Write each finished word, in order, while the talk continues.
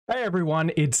Hey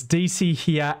everyone, it's DC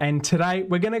here, and today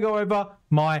we're going to go over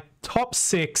my top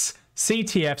 6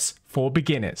 CTFs for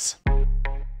beginners.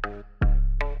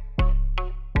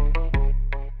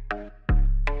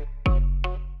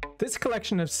 This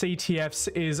collection of CTFs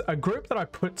is a group that I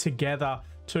put together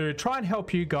to try and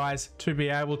help you guys to be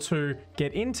able to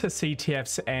get into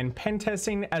CTFs and pen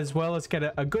testing, as well as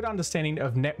get a good understanding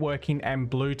of networking and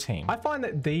blue team. I find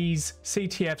that these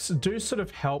CTFs do sort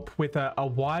of help with a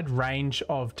wide range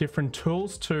of different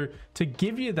tools to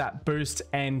give you that boost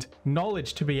and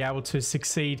knowledge to be able to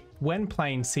succeed when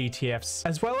playing CTFs,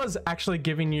 as well as actually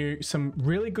giving you some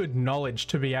really good knowledge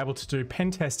to be able to do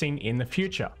pen testing in the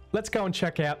future. Let's go and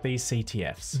check out these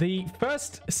CTFs. The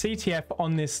first CTF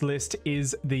on this list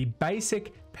is the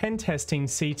basic pen testing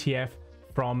CTF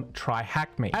from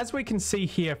TryHackMe. As we can see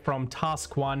here from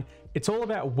task 1, it's all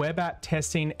about web app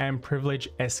testing and privilege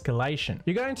escalation.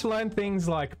 You're going to learn things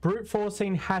like brute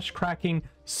forcing, hash cracking,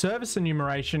 service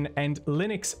enumeration, and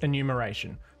Linux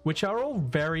enumeration, which are all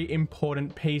very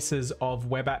important pieces of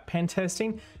web app pen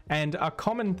testing and are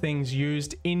common things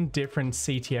used in different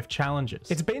CTF challenges.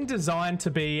 It's been designed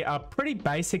to be a pretty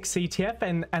basic CTF,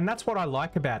 and that's what I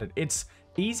like about it. It's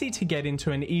easy to get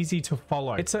into and easy to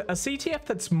follow. It's a CTF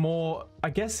that's more, I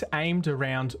guess, aimed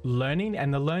around learning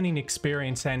and the learning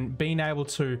experience and being able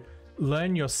to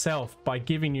learn yourself by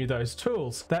giving you those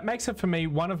tools. That makes it for me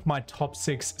one of my top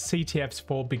 6 CTFs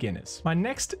for beginners. My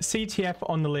next CTF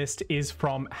on the list is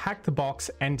from HackTheBox,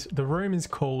 and the room is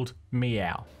called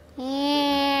Meow.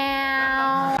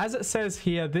 As it says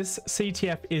here, this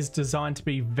CTF is designed to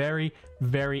be very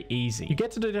easy. You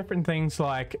get to do different things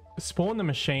like spawn the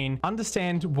machine,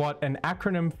 understand what an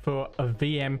acronym for a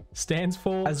VM stands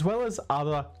for, as well as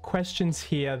other questions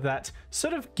here that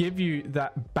sort of give you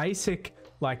that basic,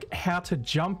 like how to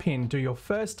jump in, do your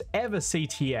first ever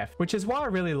CTF, which is why I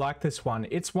really like this one.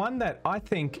 It's one that I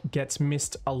think gets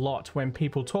missed a lot when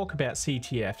people talk about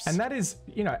CTFs, and that is,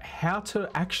 you know, how to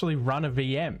actually run a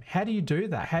VM. How do you do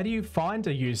that? How do you find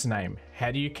a username?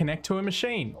 How do you connect to a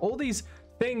machine? All these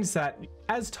things that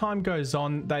as time goes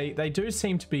on, they do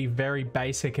seem to be very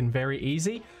basic and very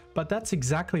easy, but that's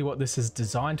exactly what this is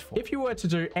designed for. If you were to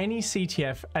do any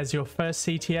CTF as your first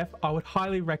CTF, I would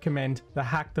highly recommend the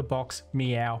HackTheBox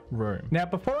Meow room. Now,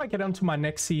 before I get onto my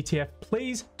next CTF,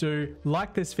 please do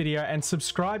like this video and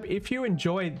subscribe if you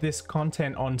enjoy this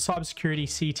content on cybersecurity,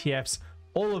 CTFs,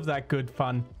 all of that good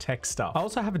fun tech stuff. I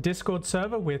also have a Discord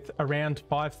server with around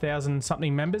 5,000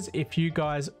 something members. If you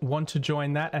guys want to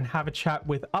join that and have a chat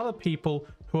with other people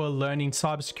who are learning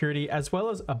cybersecurity, as well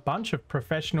as a bunch of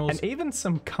professionals and even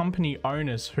some company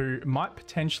owners who might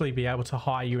potentially be able to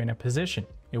hire you in a position.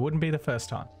 It wouldn't be the first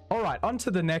time. All right, on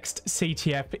to the next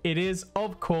CTF. It is,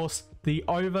 of course, the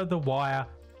OverTheWire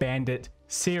Bandit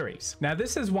series. Now,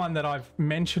 this is one that I've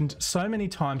mentioned so many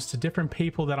times to different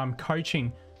people that I'm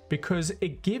coaching, because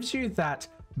it gives you that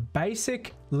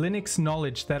basic Linux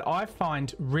knowledge that I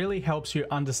find really helps you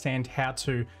understand how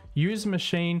to use a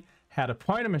machine, how to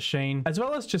point a machine, as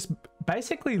well as just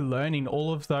basically learning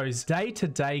all of those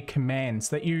day-to-day commands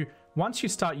that you, once you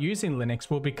start using Linux,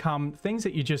 will become things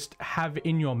that you just have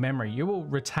in your memory. You will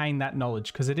retain that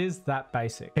knowledge because it is that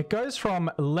basic. It goes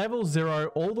from level 0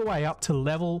 all the way up to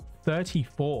level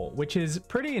 34, which is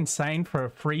pretty insane for a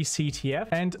free CTF.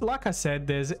 And like I said,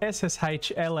 there's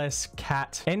SSH, LS,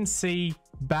 cat, NC,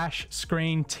 bash,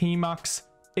 screen, tmux.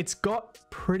 It's got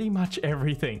pretty much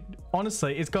everything.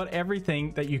 Honestly, it's got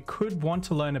everything that you could want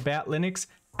to learn about Linux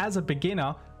as a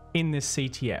beginner in this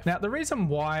CTF. Now, the reason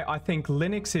why I think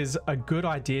Linux is a good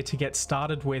idea to get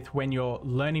started with when you're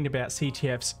learning about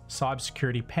CTF's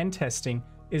cybersecurity pen testing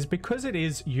is because it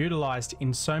is utilized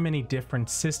in so many different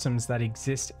systems that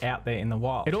exist out there in the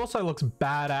wild. It also looks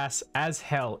badass as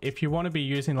hell if you want to be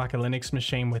using like a Linux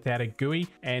machine without a GUI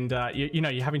and you know,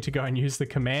 you're having to go and use the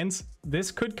commands.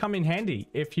 This could come in handy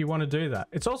if you want to do that.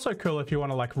 It's also cool if you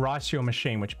want to like rice your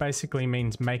machine, which basically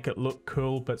means make it look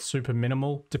cool but super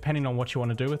minimal, depending on what you want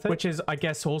to do with it, which is, I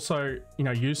guess, also, you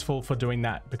know, useful for doing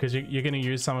that, because you're going to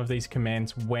use some of these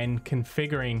commands when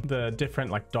configuring the different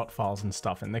like dot files and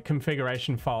stuff and the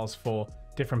configuration files for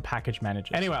different package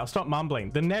managers. Anyway, I'll stop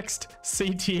mumbling. The next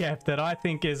CTF that I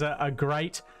think is a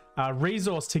great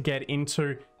resource to get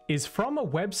into is from a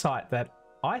website that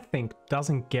I think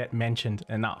doesn't get mentioned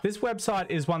enough. This website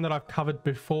is one that I've covered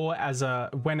before as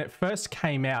when it first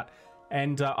came out,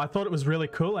 and I thought it was really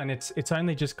cool, and it's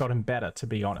only just gotten better, to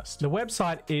be honest. The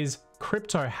website is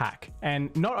CryptoHack,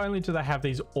 and not only do they have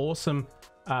these awesome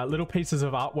little pieces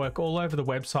of artwork all over the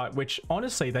website, which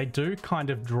honestly, they do kind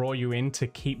of draw you in to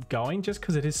keep going just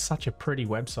because it is such a pretty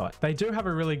website. They do have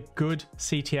a really good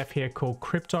CTF here called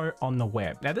Crypto on the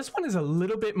Web. Now, this one is a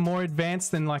little bit more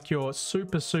advanced than like your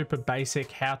super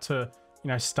basic how to, you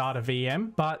know, start a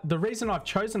VM. But the reason I've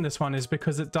chosen this one is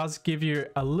because it does give you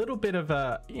a little bit of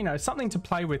a, you know, something to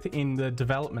play with in the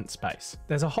development space.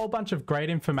 There's a whole bunch of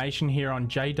great information here on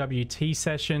JWT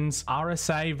sessions,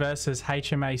 RSA versus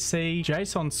HMAC,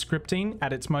 JSON scripting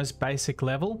at its most basic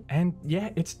level. And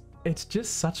yeah, it's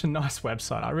just such a nice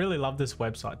website. I really love this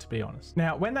website, to be honest.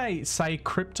 Now, when they say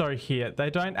crypto here,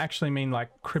 they don't actually mean like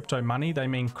crypto money, they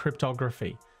mean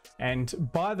cryptography. And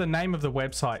by the name of the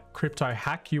website,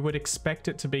 CryptoHack, you would expect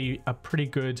it to be a pretty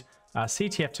good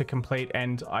CTF to complete,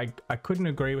 and I couldn't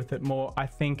agree with it more. I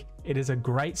think it is a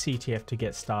great CTF to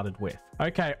get started with.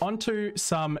 Okay, onto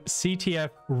some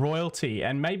CTF royalty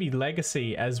and maybe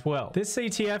legacy as well. This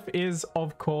CTF is,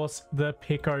 of course, the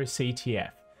Pico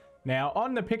CTF. Now,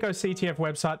 on the Pico CTF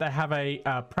website, they have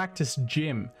a practice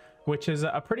gym, which is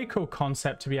a pretty cool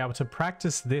concept to be able to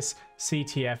practice this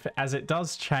CTF, as it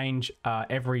does change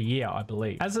every year, I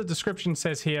believe. As the description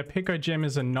says here, Pico Gym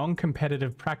is a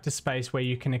non-competitive practice space where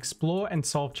you can explore and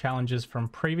solve challenges from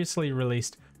previously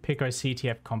released Pico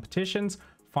CTF competitions,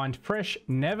 find fresh,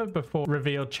 never before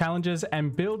revealed challenges,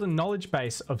 and build a knowledge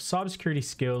base of cybersecurity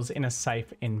skills in a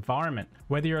safe environment.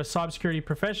 Whether you're a cybersecurity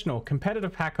professional,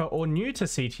 competitive hacker, or new to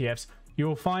CTFs, you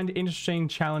will find interesting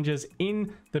challenges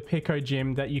in the Pico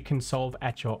Gym that you can solve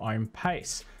at your own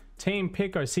pace. Team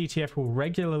Pico CTF will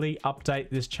regularly update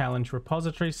this challenge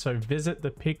repository, so visit the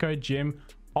Pico Gym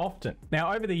often.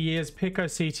 Now, over the years, Pico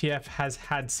CTF has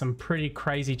had some pretty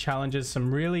crazy challenges,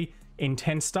 some really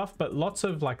intense stuff, but lots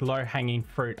of like low-hanging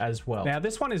fruit as well. Now,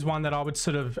 this one is one that I would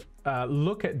sort of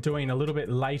look at doing a little bit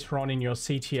later on in your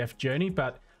CTF journey,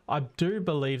 but I do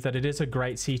believe that it is a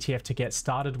great CTF to get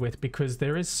started with because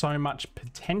there is so much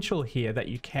potential here that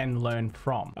you can learn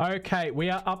from. Okay, we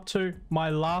are up to my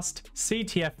last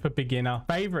CTF for beginner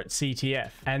favorite CTF,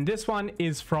 and this one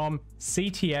is from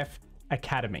CTF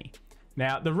Academy.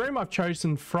 Now, the room I've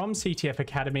chosen from CTF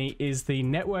Academy is the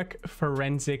Network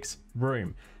Forensics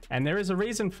room. And there is a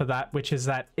reason for that, which is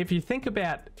that if you think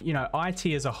about, you know, IT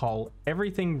as a whole,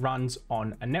 everything runs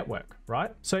on a network, right?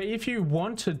 So if you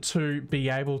wanted to be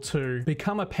able to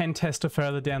become a pen tester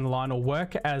further down the line, or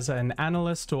work as an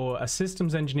analyst or a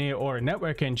systems engineer or a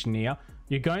network engineer,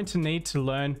 you're going to need to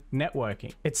learn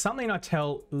networking. It's something I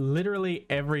tell literally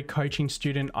every coaching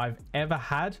student I've ever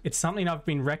had. It's something I've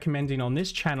been recommending on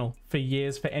this channel for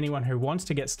years for anyone who wants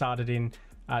to get started in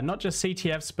not just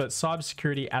CTFs, but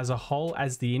cybersecurity as a whole,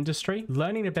 as the industry.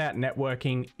 Learning about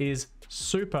networking is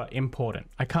super important.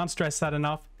 I can't stress that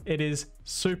enough. It is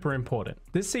super important.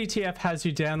 This CTF has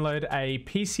you download a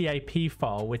PCAP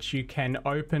file, which you can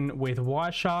open with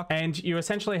Wireshark, and you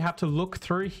essentially have to look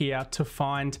through here to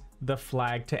find the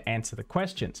flag to answer the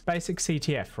questions. Basic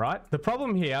CTF, right? The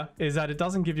problem here is that it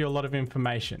doesn't give you a lot of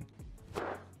information.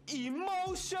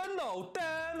 Emotional,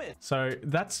 damn it. So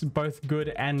that's both good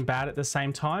and bad at the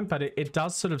same time, but it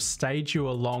does sort of stage you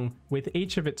along with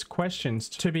each of its questions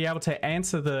to be able to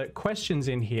answer the questions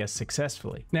in here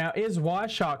successfully. Now, is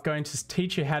Wireshark going to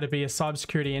teach you how to be a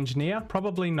cybersecurity engineer?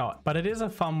 Probably not, but it is a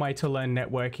fun way to learn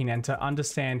networking and to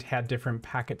understand how different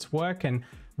packets work and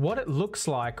what it looks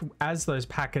like as those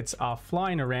packets are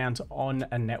flying around on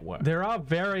a network. There are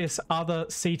various other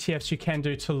CTFs you can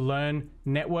do to learn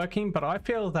networking, but I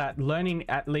feel that learning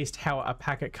at least how a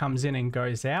packet comes in and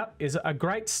goes out is a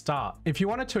great start. If you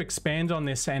wanted to expand on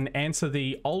this and answer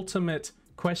the ultimate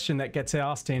question that gets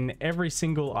asked in every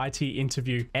single IT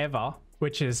interview ever,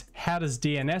 which is how does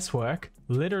DNS work?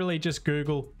 Literally just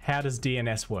Google how does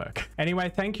DNS work. Anyway,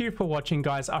 thank you for watching,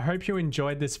 guys. I hope you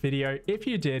enjoyed this video. If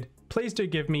you did, please do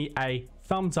give me a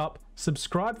thumbs up,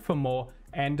 subscribe for more,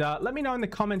 and let me know in the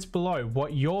comments below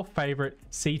what your favorite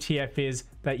CTF is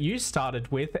that you started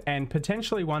with and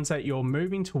potentially ones that you're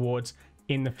moving towards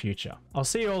in the future. I'll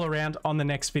see you all around on the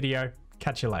next video.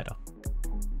 Catch you later.